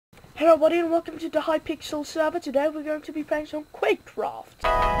Hello everybody and welcome to the Hypixel server. Today we're going to be playing some Quakecraft.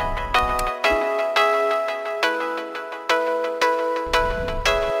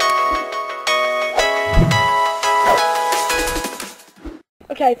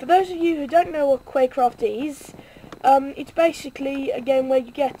 Okay, for those of you who don't know what Quakecraft is, it's basically a game where you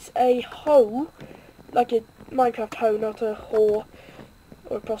get a hoe, like a Minecraft hoe, not a whore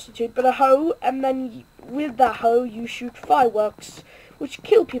or a prostitute, but a hoe, and then with that hoe you shoot fireworks, which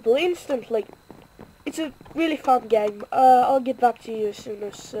kill people instantly. It's a really fun game. I'll get back to you as soon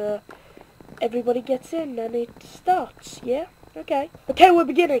as everybody gets in and it starts, yeah? Okay, we're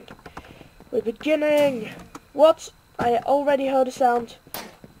beginning. What? I already heard a sound.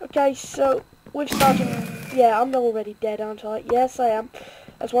 Okay, so we've started. Yeah, I'm already dead, aren't I? Yes, I am.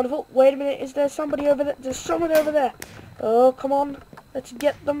 That's wonderful. Wait a minute, is there somebody over there? There's someone over there. Oh, come on. Let's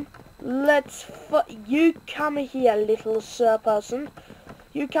get them. You come here, little sir person.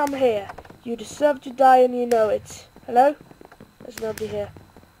 You come here. You deserve to die and you know it. Hello? There's nobody here.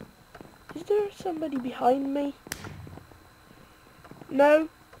 Is there somebody behind me? No?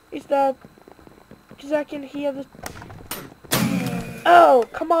 Is there? Because I can hear the... Oh,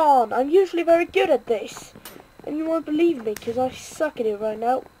 come on. I'm usually very good at this. And you won't believe me because I suck at it right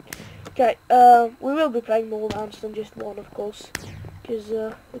now. Okay, we will be playing more rounds than just one, of course. Because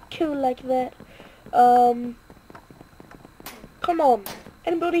we're cool like that. Come on.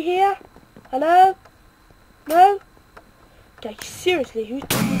 Anybody here? Hello? No? Okay, seriously, who's...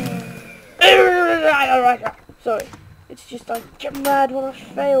 Sorry. It's just I get mad when I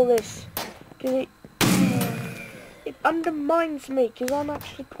fail this. Because it undermines me, because I'm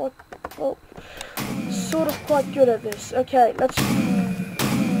actually quite, well, sort of quite good at this. Okay, let's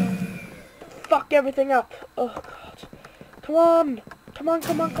fuck everything up. Oh, God. Come on. Come on.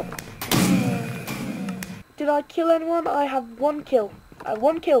 Did I kill anyone? I have one kill.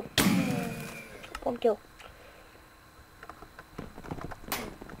 One kill.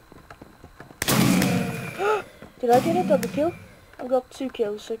 Did I get a double kill? I've got 2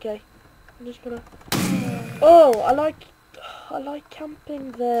 kills, okay. I'm just gonna... Oh, I like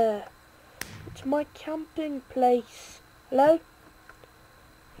camping there. It's my camping place. Hello?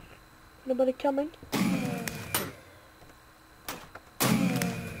 Nobody coming?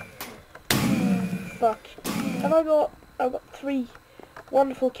 Fuck. Have I've got 3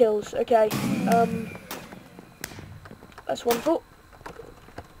 wonderful kills. Okay. That's wonderful.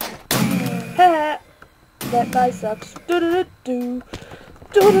 Haha. That guy sucks.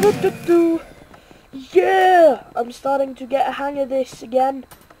 Yeah! I'm starting to get a hang of this again.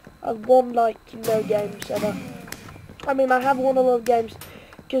 I've won like no games ever. I mean, I have won a lot of games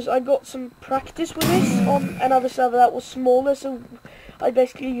because I got some practice with this on another server that was smaller, so I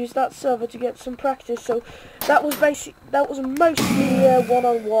basically used that server to get some practice. So that was mostly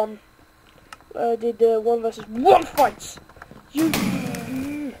one-on-one. I did 1 versus 1 fights.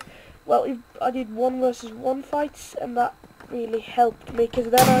 Well, I did 1 versus 1 fights, and that really helped me because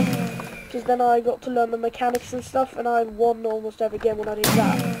then I got to learn the mechanics and stuff, and I won almost every game when I did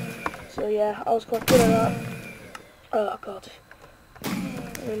that. So yeah, I was quite good at that. Oh God,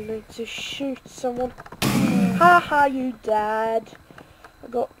 I really need to shoot someone. Haha, you dad. I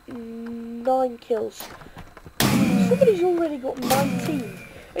got 9 kills. Somebody's already got 19.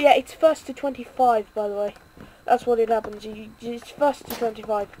 Oh yeah, it's first to 25, by the way. That's what it happens. It's first to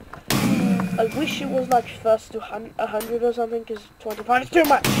 25. I wish it was like first to 100 or something, because 25 is too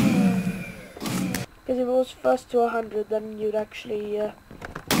much. Because if it was first to 100, then you'd actually have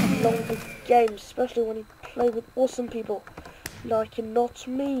longer games, especially when you play with awesome people, like not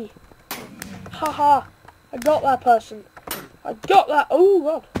me. Haha! I got that person. I got that. Oh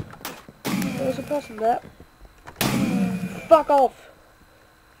God! There was a person there. Fuck off.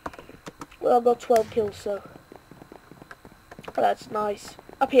 Well, I've got 12 kills, so that's nice.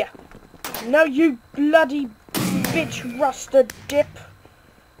 Up here. No, you bloody bitch, rusted dip.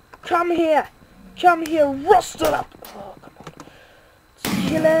 Come here, rusted up. Oh, come on. Let's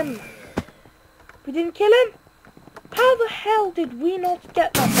kill him. We didn't kill him? How the hell did we not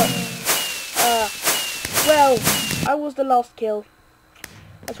get that person? Well, I was the last kill.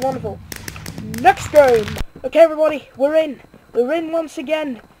 That's wonderful. Next game. Okay, everybody, we're in. We're in once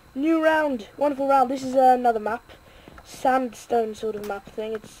again. New round. Wonderful round. This is another map. Sandstone sort of map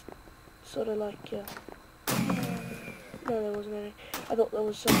thing. It's sort of like... No, there wasn't any. I thought there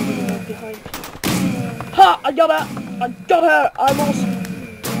was somebody right behind. Ha! I got her! I'm awesome.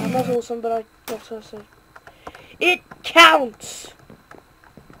 Yeah, I'm not awesome, but I got her, so... It counts!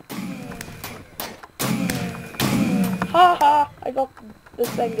 Ha ha! I got the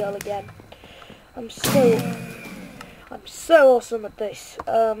same girl again. I'm so awesome at this.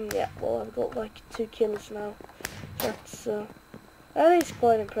 Yeah, well, I've got like 2 kills now. That is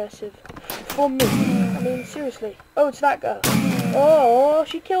quite impressive. For me. I mean, seriously. Oh, it's that girl. Oh,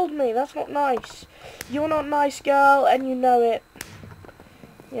 she killed me. That's not nice. You're not nice, girl, and you know it.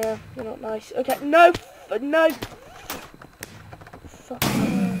 Yeah, you're not nice. Okay, no, no. Fuck.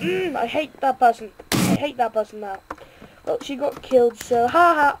 I hate that person. I hate that person now. Well, she got killed, so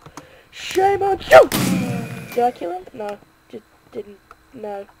haha. Shame on you! Did I kill him? No, just didn't.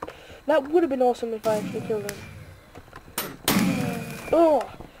 No. That would have been awesome if I actually killed him. Oh,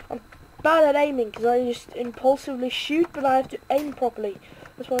 I'm bad at aiming because I just impulsively shoot, but I have to aim properly.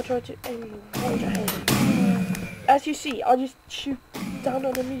 That's why I try to aim right ahead. As you see, I just shoot down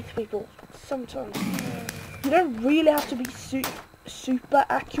underneath people sometimes. You don't really have to be super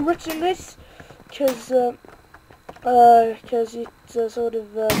accurate in this, because it's sort of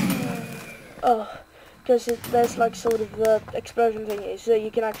because there's like sort of explosion thingy, so you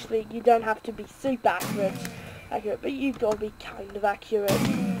can actually, you don't have to be super accurate, but you've got to be kind of accurate.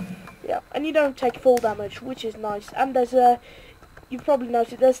 Yeah, and you don't take full damage, which is nice. And there's you've probably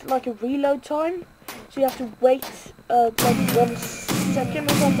noticed there's like a reload time, so you have to wait like 1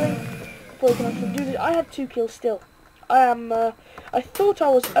 second or something before you can actually do this. I had 2 kills still. I thought I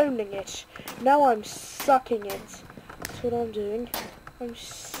was owning it. Now I'm sucking it. That's what I'm doing. I'm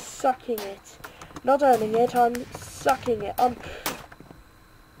sucking it. Not owning it, I'm sucking it. I'm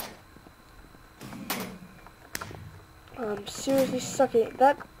seriously sucking it.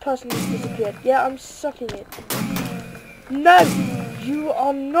 That person just disappeared. Yeah, I'm sucking it. No! You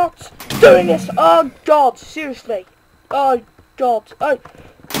are not doing this! Oh god, seriously. Oh god. Oh,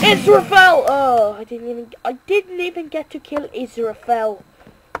 Israfel! Oh, I didn't even get to kill Israfel.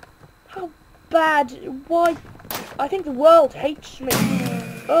 How bad? Why? I think the world hates me.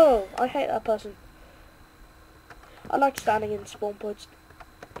 Oh, I hate that person. I like standing in spawn points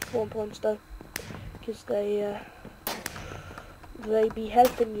though, because they be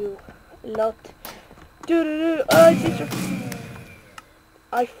helping you a lot.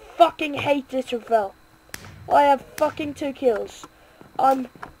 I fucking hate Israfel. I have fucking 2 kills. I'm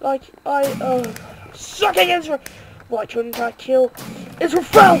like, sucking Israel. Why couldn't I kill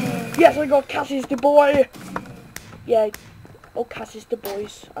Israfel? Yes, I got Cassie's the boy. Yeah, or Cassie's the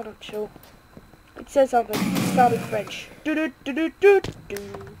boys. I'm not sure. It says something. It sounded French. Okay,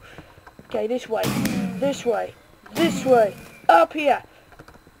 this way. This way. This way. Up here.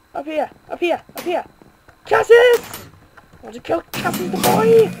 Up here. Up here. Up here. Cassis! I want to kill Cassie's the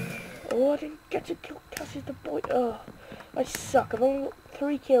boy. Oh, I didn't get to kill Cassie's the boy. Oh, I suck. I've only got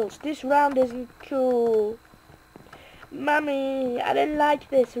 3 kills. This round isn't cool. Mummy, I didn't like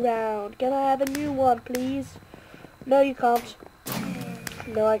this round. Can I have a new one, please? No, you can't.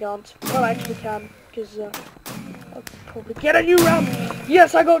 No, I can't. Well, I actually can, because I'll probably get a new round.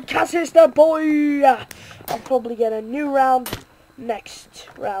 Yes, I got Cassie's the boy. I'll probably get a new round next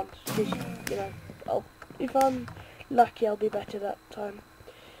round. Because, you know, if I'm lucky, I'll be better that time.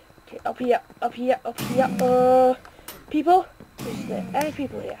 Okay, up here, up here, up here. People? Is there any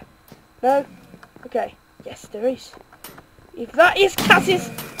people here? No? Okay. Yes, there is. If that is Cassie's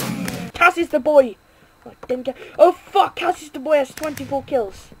the boy. I didn't get. Oh fuck! Cassie's the boy has 24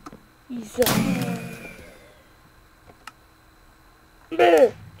 kills. He's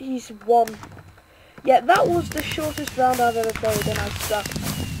 1. Yeah, that was the shortest round I've ever played, and I sucked.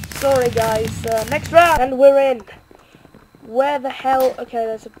 Sorry, guys. Next round, and we're in. Where the hell? Okay,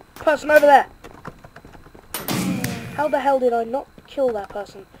 there's a person over there. How the hell did I not kill that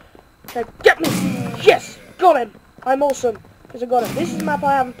person? Okay, get me! Yes! Got him! I'm awesome, because I got him. This is a map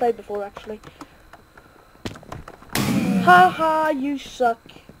I haven't played before, actually. Haha, you suck.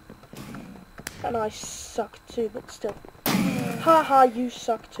 And I suck too, but still. Haha, you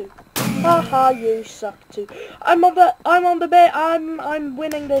suck too. Haha, you suck too. I'm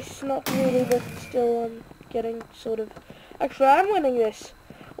winning this, not really, but still I'm getting sort of. Actually, I'm winning this.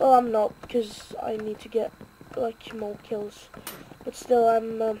 Well, I'm not, because I need to get like more kills. But still,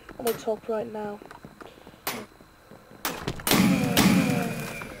 I'm on the top right now.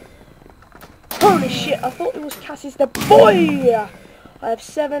 Holy shit, I thought it was Cassie's the boy! I have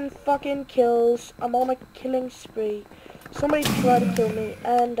 7 fucking kills. I'm on a killing spree. Somebody tried to kill me,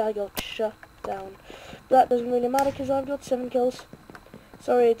 and I got shut down. That doesn't really matter, because I've got 7 kills.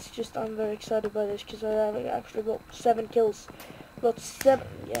 Sorry, it's just I'm very excited by this, because I haven't actually got 7 kills. Got 7,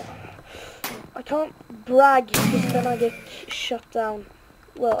 yeah. I can't brag, because then I get shut down.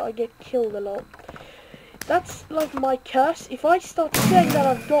 Well, I get killed a lot. That's like my curse. If I start saying that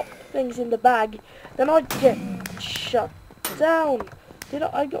I've got things in the bag, then I get shut down.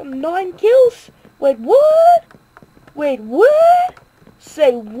 I got 9 kills? Wait, what? Wait, what?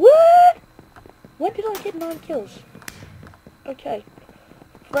 Say what? When did I get 9 kills? Okay.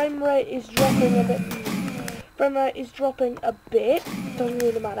 Frame rate is dropping a bit. Frame rate is dropping a bit. Doesn't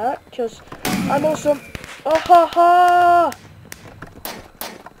really matter, because I'm awesome. Oh ha ha!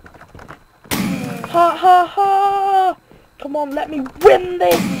 Ha ha ha! Come on, let me win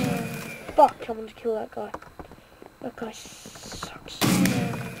this! Fuck, I want to kill that guy. That guy sucks.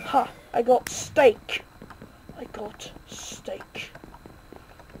 Ha! I got steak. I got steak.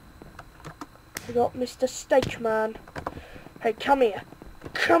 I got Mr. Steak Man. Hey, come here.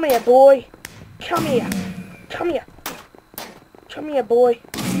 Come here, boy. Come here. Come here. Come here, boy.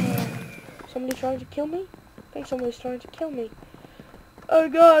 Somebody trying to kill me? I think somebody's trying to kill me. Oh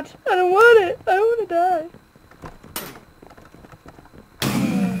god, I don't want it. I don't want to die.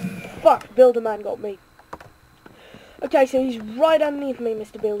 Fuck, BuilderMan got me. Okay, so he's right underneath me,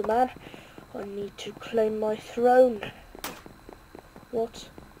 Mr. BuilderMan. I need to claim my throne. What?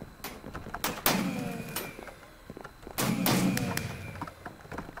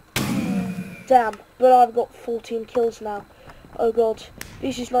 Damn, but I've got 14 kills now. Oh god,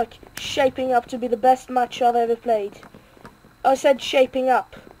 this is like shaping up to be the best match I've ever played. I said shaping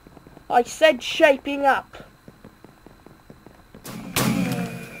up. I said shaping up.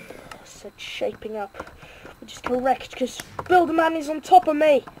 I said shaping up. Which is correct, because BuilderMan is on top of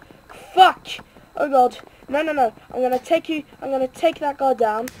me. Fuck! Oh god. No, no, no. I'm gonna take you. I'm gonna take that guy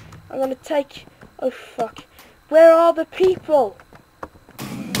down. I'm gonna take... Oh fuck. Where are the people?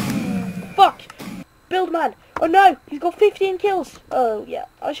 Fuck! BuilderMan! Oh no! He's got 15 kills! Oh yeah.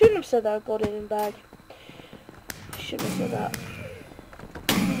 I shouldn't have said that I got it in bag. I shouldn't have said that.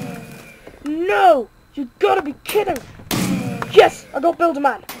 No! You gotta be kidding! Yes! I got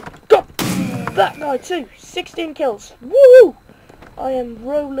BuilderMan! Got that guy too! 16 kills! Woo! I am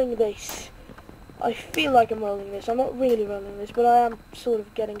rolling this. I feel like I'm rolling this. I'm not really rolling this, but I am sort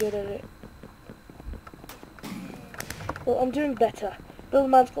of getting good at it. Well, I'm doing better.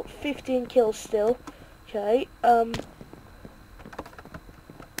 BuilderMan's got 15 kills still. Okay,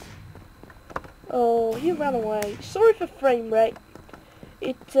 oh, he ran away. Sorry for frame rate.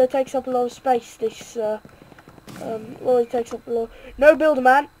 It takes up a lot of space, this, well, it takes up a lot... No,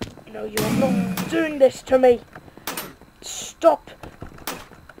 BuilderMan! No, you are not doing this to me! Stop!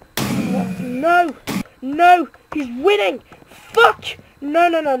 What? No! No! He's winning! Fuck! No,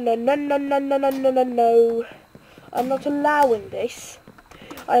 no, no, no, no, no, no, no, no, no, no, no. I'm not allowing this.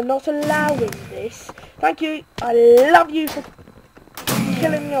 I'm not allowing this. Thank you. I love you for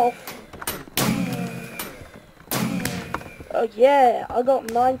killing me off. Oh yeah, I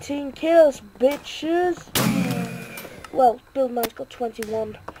got 19 kills, bitches. Well, BuilderMan's got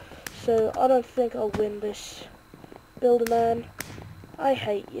 21, so I don't think I'll win this. BuilderMan, I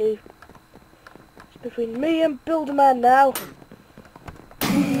hate you. It's between me and BuilderMan now.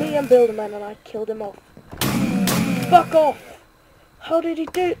 Me and BuilderMan, and I killed him off. Fuck off! How did he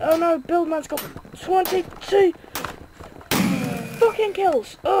do? Oh no, BuilderMan's got 22 fucking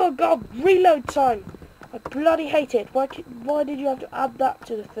kills! Oh god, reload time! I bloody hate it. Why did you have to add that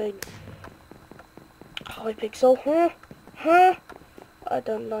to the thing? Hypixel, huh? Huh? I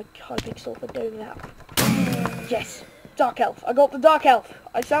don't like Hypixel for doing that. Yes! Dark Elf! I got the Dark Elf!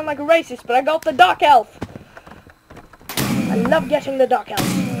 I sound like a racist, but I got the Dark Elf! I love getting the Dark Elf!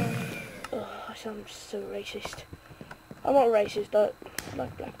 Oh, I sound so racist. I'm not racist, I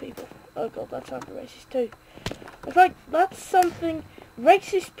like black people. Oh god, that sounds racist too. In fact, that's something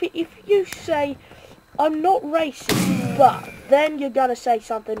racist. If you say I'm not racist, but then you're gonna say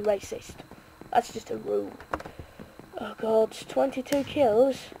something racist. That's just a rule. Oh god, 22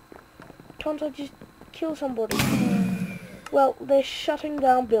 kills. Can't I just kill somebody? Well, they're shutting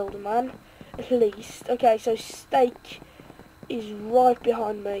down BuilderMan, at least. Okay, so Steak is right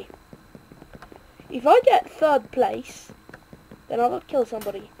behind me. If I get 3rd place, then I will kill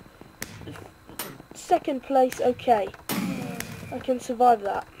somebody. 2nd place, okay. I can survive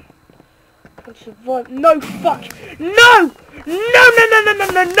that. I can survive. No, fuck! No! No, no, no, no, no,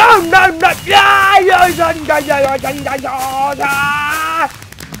 no, no, no, no!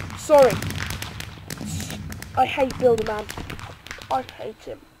 Sorry. I hate BuilderMan. I hate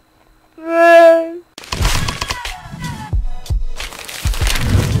him.